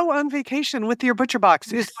great. Go on vacation with your butcher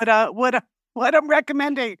box is what I'm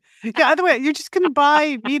recommending. Yeah, other way, you're just going to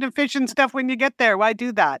buy meat and fish and stuff when you get there. Why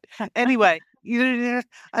do that? Anyway,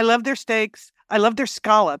 I love their steaks. I love their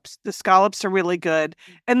scallops. The scallops are really good.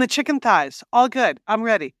 And the chicken thighs, all good. I'm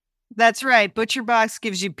ready. That's right. Butcher Box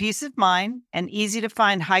gives you peace of mind and easy to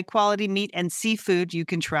find high quality meat and seafood you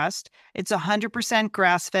can trust. It's 100%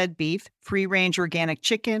 grass fed beef, free range organic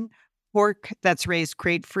chicken, pork that's raised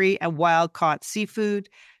crate free, and wild caught seafood.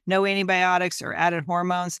 no antibiotics or added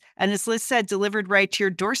hormones. And as Liz said, delivered right to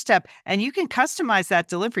your doorstep. And you can customize that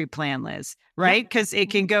delivery plan, Liz, right? Because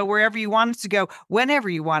it can go wherever you want it to go, whenever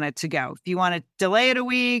you want it to go. If you want to delay it a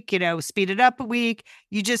week, speed it up a week,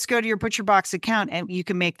 you just go to your ButcherBox account and you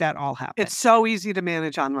can make that all happen. It's so easy to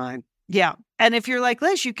manage online. Yeah. And if you're like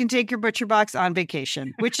Liz, you can take your ButcherBox on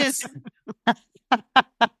vacation, which is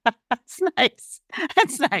that's nice.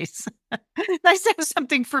 That's nice. Nice to have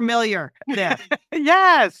something familiar there.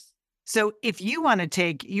 Yes. So if you want to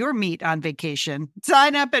take your meat on vacation,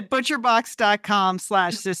 sign up at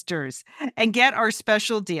butcherbox.com/sisters and get our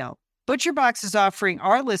special deal. ButcherBox is offering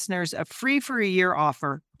our listeners a free for a year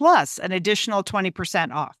offer plus an additional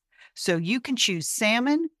 20% off. So you can choose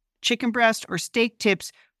salmon, chicken breast, or steak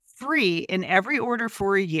tips free in every order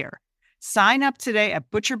for a year. Sign up today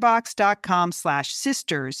at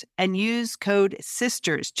butcherbox.com/sisters and use code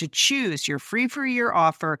SISTERS to choose your free for a year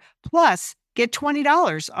offer, plus get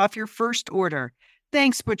 $20 off your first order.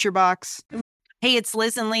 Thanks, ButcherBox. Hey, it's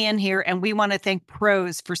Liz and Leanne here, and we want to thank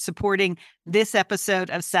Pros for supporting this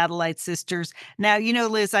episode of Satellite Sisters. Now,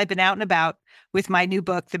 Liz, I've been out and about with my new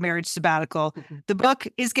book, The Marriage Sabbatical. The book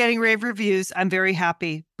is getting rave reviews. I'm very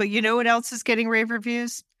happy. But you know what else is getting rave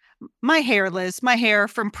reviews? My hair, Liz, my hair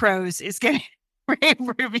from Pros is getting rave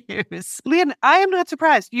reviews. Leanne, I am not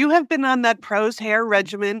surprised. You have been on that Pros hair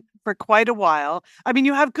regimen for quite a while. I mean,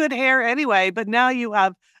 you have good hair anyway, but now you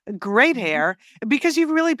have great hair because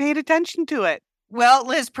you've really paid attention to it. Well,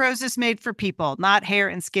 Liz, Pros is made for people, not hair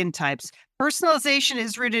and skin types. Personalization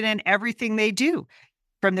is rooted in everything they do,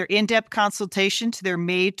 from their in-depth consultation to their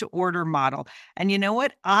made-to-order model. And you know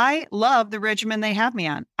what? I love the regimen they have me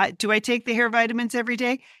on. Do I take the hair vitamins every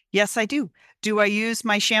day? Yes, I do. Do I use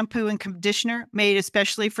my shampoo and conditioner made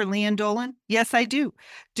especially for Leanne Dolan? Yes, I do.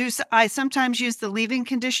 I sometimes use the leave-in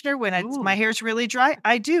conditioner when my hair's really dry?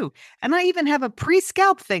 I do. And I even have a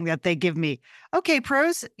pre-scalp thing that they give me. Okay,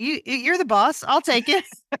 Pros, you're the boss. I'll take it.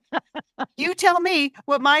 You tell me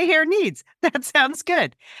what my hair needs. That sounds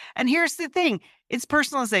good. And here's the thing. It's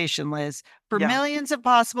personalization, Liz. For millions of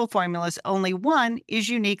possible formulas, only one is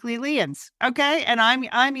uniquely Leanne's. Okay? And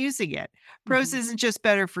I'm using it. Pros isn't just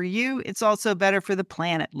better for you, it's also better for the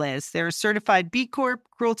planet, Liz. They're a certified B Corp,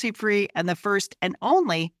 cruelty-free, and the first and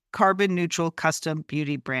only carbon neutral custom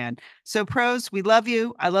beauty brand. So Pros, we love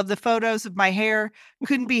you. I love the photos of my hair.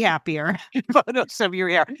 Couldn't be happier. Photos of your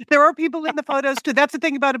hair. There are people in the photos too. That's the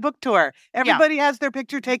thing about a book tour. Everybody has their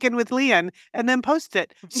picture taken with Leanne and then post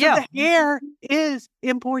it. So the hair is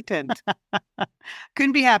important.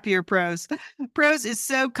 Couldn't be happier, Pros. Pros is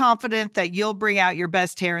so confident that you'll bring out your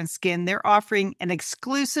best hair and skin. They're offering an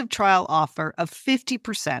exclusive trial offer of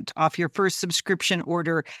 50% off your first subscription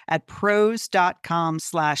order at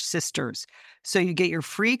pros.com/sisters. So you get your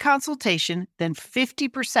free consultation, then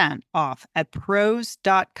 50% off at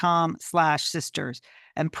pros.com/sisters.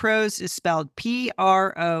 And Pros is spelled PROSE.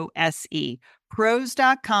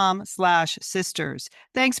 Pros.com/sisters.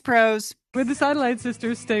 Thanks, Pros. We're the Satellite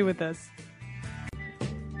Sisters. Stay with us.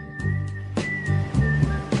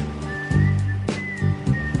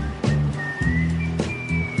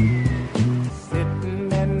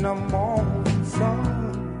 Sitting in the morning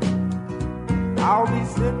sun, I'll be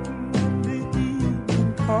sitting in the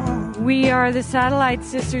evening sun. We are the Satellite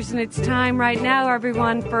Sisters, and it's time right now,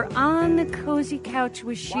 everyone, for On the Cozy Couch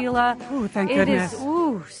with Sheila. Oh, thank goodness. It is,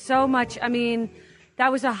 so much. I mean, that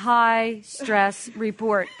was a high-stress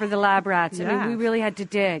report for the lab rats. I mean, we really had to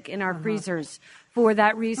dig in our freezers for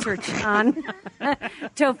that research on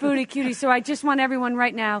Tofu Cutie. So I just want everyone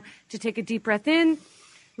right now to take a deep breath in,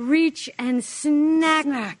 reach and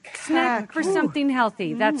snack for something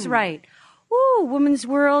healthy. That's right. Ooh, Woman's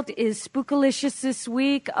World is spookalicious this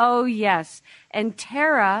week. Oh, yes. And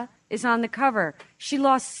Tara is on the cover. She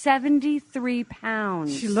lost 73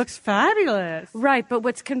 pounds. She looks fabulous. Right, but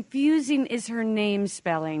what's confusing is her name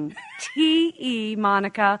spelling. T-E,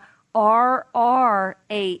 Monica, R-R-A-H.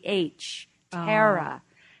 Tara.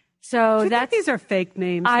 So these are fake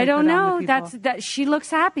names. I they don't put on know. the people? She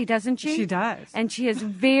looks happy, doesn't she? She does. And she has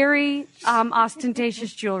very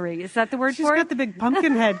ostentatious jewelry. Is that the word She's for it? got the big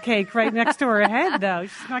pumpkin head cake right next to her head, though.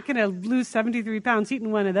 She's not going to lose 73 pounds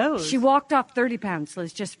eating one of those. She walked off 30 pounds,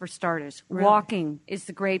 Liz, just for starters. Really? Walking is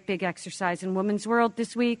the great big exercise in Women's World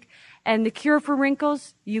this week. And the cure for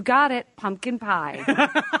wrinkles, you got it, pumpkin pie.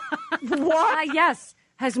 What? Yes.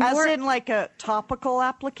 Has more, As in like a topical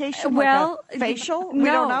application? well, like a facial? No, We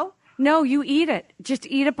don't know? No, you eat it. Just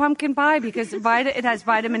eat a pumpkin pie because it has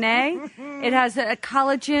vitamin A. It has a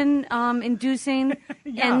collagen inducing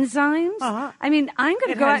enzymes. Uh-huh. I mean, I'm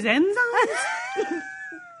going to It go has out. enzymes?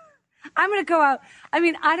 I'm going to go out. I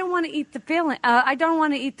mean, I don't want to eat the filling. I don't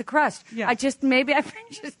want to eat the crust. Yeah. Maybe I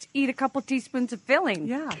just eat a couple teaspoons of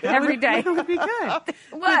filling every day. That would be good.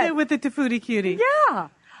 What? With the Tofuti cutie. Yeah.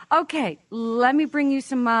 Okay, let me bring you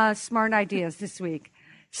some smart ideas this week.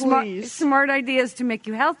 Please. Smart ideas to make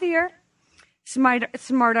you healthier.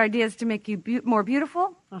 Smart ideas to make you more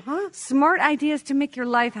beautiful. Smart ideas to make your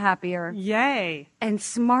life happier. Yay. And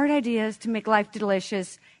smart ideas to make life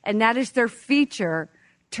delicious. And that is their feature,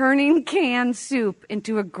 turning canned soup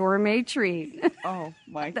into a gourmet treat. Oh,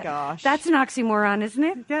 my gosh. That's an oxymoron, isn't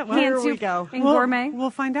it? Yeah, well, canned here we soup go. and gourmet. We'll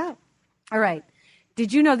find out. All right.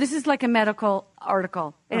 Did you know this is like a medical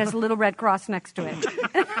article? It has a little red cross next to it.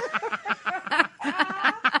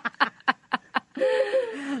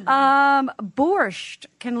 Borscht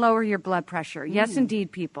can lower your blood pressure. Yes,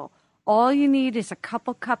 indeed, people. All you need is a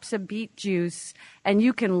couple cups of beet juice, and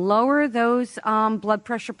you can lower those blood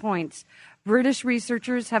pressure points. British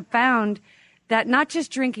researchers have found that not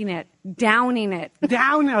just drinking it, downing it.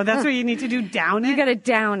 Down. Oh, that's what you need to do. Down it. You got to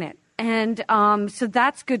down it. And so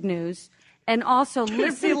that's good news. And also,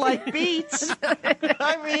 If you like beets.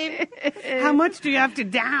 I mean, How much do you have to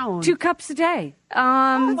down? 2 cups a day.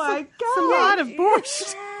 oh, my God. It's a lot of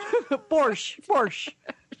borscht. Borscht.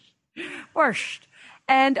 Borscht.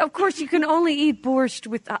 And of course, you can only eat borscht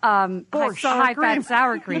with high-fat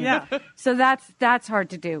sour cream. Yeah. So that's hard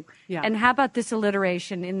to do. Yeah. And how about this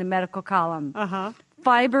alliteration in the medical column?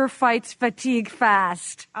 Fiber fights fatigue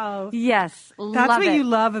fast. Oh. Yes, That's love what it. you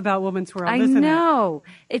love about Woman's World, I isn't know.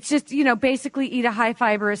 It's just, basically eat a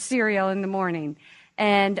high-fiber cereal in the morning.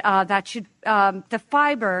 And that should, the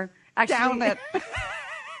fiber actually... Down it.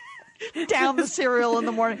 Down the cereal in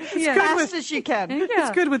the morning as fast as you can. it? It's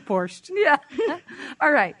good with borscht. Yeah.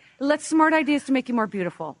 All right. Let's smart ideas to make you more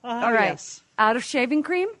beautiful. All right. yes. Out of shaving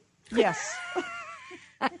cream? Yes.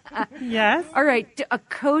 Yes. All right. A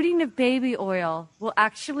coating of baby oil will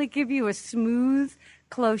actually give you a smooth,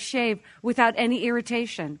 close shave without any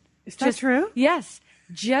irritation. Is that true? Yes.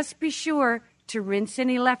 Just be sure to rinse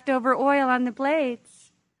any leftover oil on the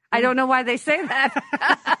blades. I don't know why they say that.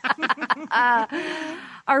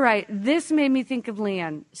 All right. This made me think of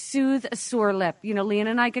Leanne. Soothe a sore lip. Leanne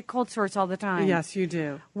and I get cold sores all the time. Yes, you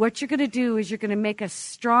do. What you're going to do is you're going to make a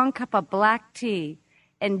strong cup of black tea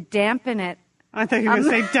and dampen it. I thought you were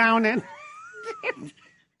going to say down it.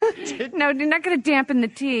 No, you're not going to dampen the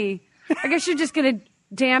tea. I guess you're just going to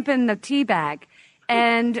dampen the tea bag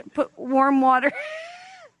and put warm water.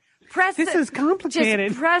 This is complicated.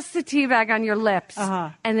 Just press the tea bag on your lips,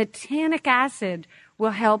 and the tannic acid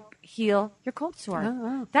will help heal your cold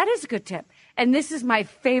sore. That is a good tip. And this is my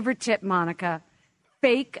favorite tip, Monica.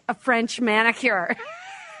 Fake a French manicure.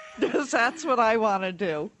 That's what I want to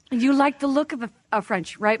do. You like the look of a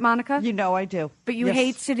French, right, Monica? You know I do. But you Yes.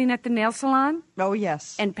 hate sitting at the nail salon Oh,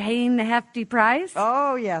 yes. and paying the hefty price?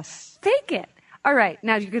 Oh, yes. Fake it. All right.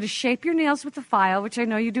 Now you're going to shape your nails with a file, which I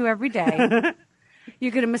know you do every day.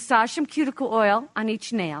 You're going to massage some cuticle oil on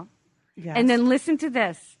each nail. Yes. And then listen to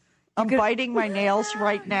this. I'm biting my nails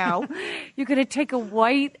right now. You're going to take a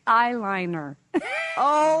white eyeliner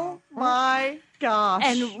Oh, my gosh.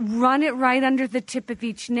 and run it right under the tip of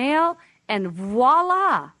each nail. And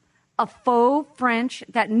voila, a faux French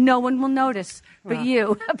that no one will notice but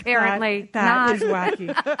you, apparently. That is not. wacky.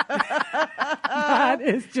 That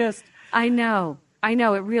is just... I know,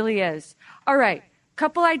 it really is. All right,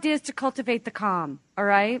 couple ideas to cultivate the calm, all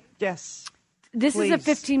right? yes. This is a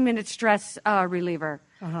Please. 15-minute stress reliever.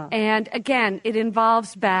 And again, it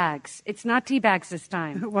involves bags. It's not tea bags this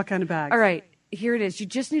time. What kind of bag? All right, here it is. You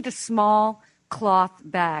just need a small cloth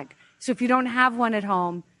bag. So if you don't have one at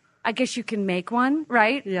home, I guess you can make one,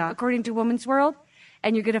 right? Yeah. According to Woman's World.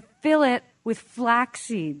 And you're going to fill it with flax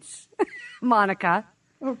seeds, Monica.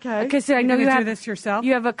 Okay. Because I know gonna you do have this yourself?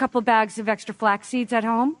 You have a couple bags of extra flax seeds at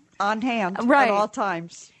home. On hand Right. at all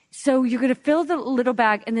times. So you're going to fill the little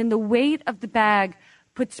bag, and then the weight of the bag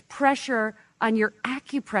puts pressure on your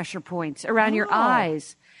acupressure points around your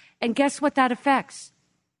eyes. And guess what that affects?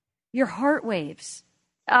 Your heart waves.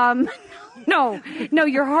 No,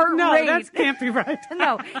 your heart No, rate. that can't be right.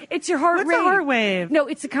 No, it's your heart What's rate. a heart wave? No,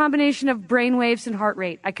 it's a combination of brain waves and heart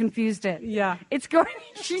rate. I confused it. Yeah. It's going.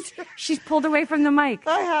 She's pulled away from the mic.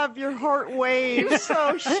 I have your heart waves.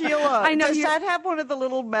 So, Sheila. I know Does you're- that have one of the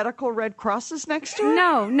little medical red crosses next to it?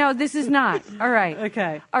 No, this is not. All right.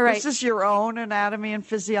 Okay. All right. This is your own anatomy and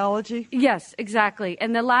physiology? Yes, exactly.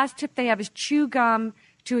 And the last tip they have is chew gum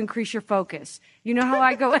to increase your focus. You know how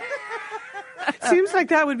I go. Seems like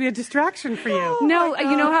that would be a distraction for you. No,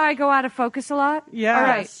 you know how I go out of focus a lot? Yes. All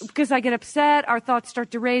right. Because I get upset, our thoughts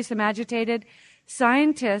start to race, I'm agitated.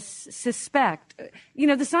 scientists suspect,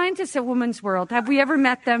 the scientists at Women's World, have we ever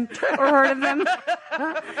met them or heard of them?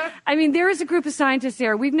 I mean, there is a group of scientists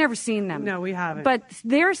there. We've never seen them. No, we haven't. But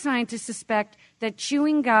their scientists suspect that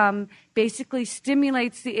chewing gum basically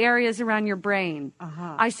stimulates the areas around your brain.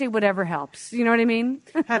 I say whatever helps. You know what I mean?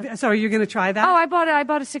 So are you going to try that? Oh, I bought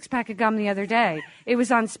a 6-pack of gum the other day. It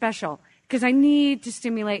was on special because I need to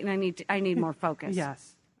stimulate and I need more focus.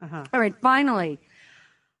 Yes. All right, finally,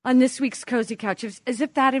 on this week's Cozy Couch, as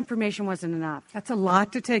if that information wasn't enough. That's a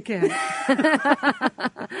lot to take in.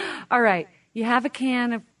 All right, you have a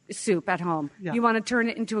can of soup at home. Yeah. You want to turn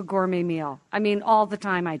it into a gourmet meal. I mean, all the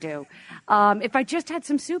time I do. If I just had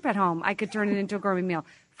some soup at home, I could turn it into a gourmet meal.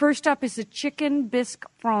 First up is a chicken bisque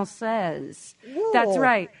française. Whoa. That's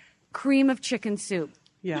right, cream of chicken soup.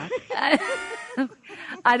 Yeah.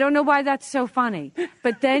 I don't know why that's so funny,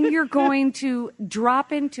 but then you're going to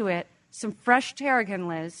drop into it some fresh tarragon,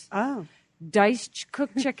 Liz. Oh. Diced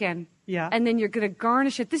cooked chicken. Yeah. And then you're going to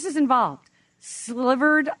garnish it. This is involved.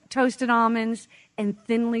 Slivered toasted almonds and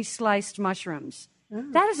thinly sliced mushrooms.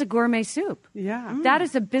 That is a gourmet soup. Yeah. That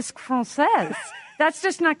is a bisque française. That's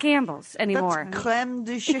just not Campbell's anymore. That's crème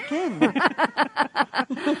de chicken.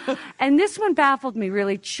 And this one baffled me,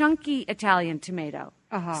 really. Chunky Italian tomato.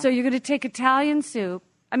 So you're going to take Italian soup,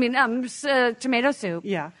 tomato soup.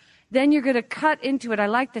 Yeah. Then you're going to cut into it. I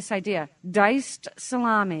like this idea. Diced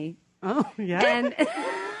salami. Oh, yeah. And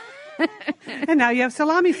And now you have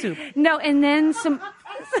salami soup. no, and then some.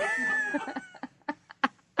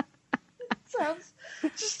 Sounds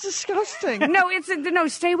just disgusting. No,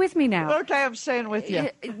 stay with me now. Okay, I'm staying with you.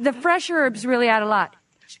 The fresh herbs really add a lot.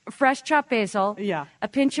 Fresh chopped basil. Yeah. A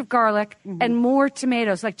pinch of garlic and more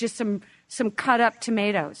tomatoes, like just some cut up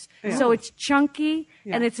tomatoes. Yeah. So it's chunky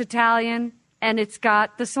and it's Italian and it's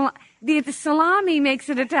got the salami. The salami makes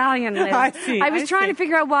it Italian, Liz. I see. I was trying to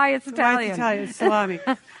figure out why it's Italian. Why it's Italian salami.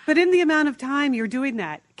 But in the amount of time you're doing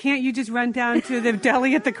that, can't you just run down to the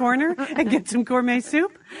deli at the corner and get some gourmet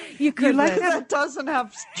soup? You could, like Liz. That doesn't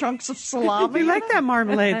have chunks of salami. You like that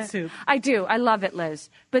marmalade soup? I do. I love it, Liz.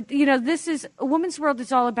 But, this is, a Woman's World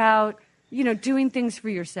is all about, doing things for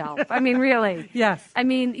yourself. I mean, really. Yes. I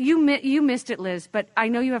mean, you missed it, Liz, but I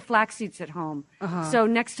know you have flax seeds at home. So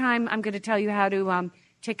next time I'm going to tell you how to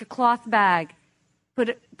take a cloth bag,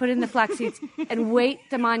 put in the flax seeds, and weight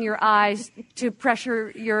them on your eyes to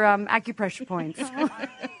pressure your acupressure points.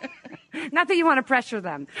 Not that you want to pressure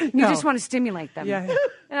them. You No. just want to stimulate them. Yeah.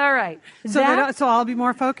 All right. So I'll be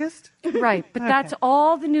more focused? Right, but that's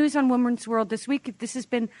all the news on Women's World this week. This has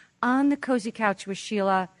been On the Cozy Couch with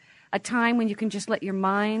Sheila, a time when you can just let your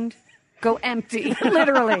mind go empty,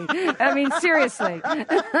 literally. I mean, seriously.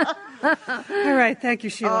 All right. Thank you,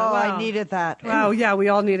 Sheila. Oh, Wow. I needed that. Wow, yeah, we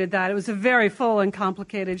all needed that. It was a very full and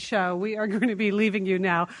complicated show. We are going to be leaving you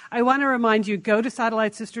now. I want to remind you, go to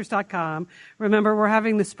satellitesisters.com. Remember, we're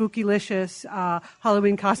having the Spookylicious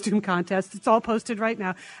Halloween costume contest. It's all posted right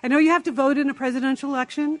now. I know you have to vote in a presidential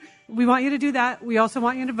election. We want you to do that. We also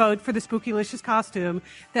want you to vote for the Spookylicious costume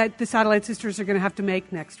that the Satellite Sisters are going to have to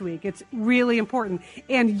make next week. It's really important.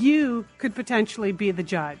 And you could potentially be the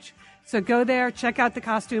judge. So go there, check out the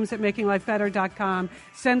costumes at makinglifebetter.com,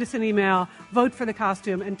 send us an email, vote for the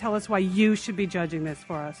costume, and tell us why you should be judging this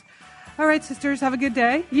for us. All right, sisters, have a good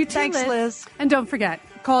day. You too, Thanks, Liz. And don't forget,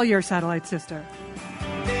 call your satellite sister.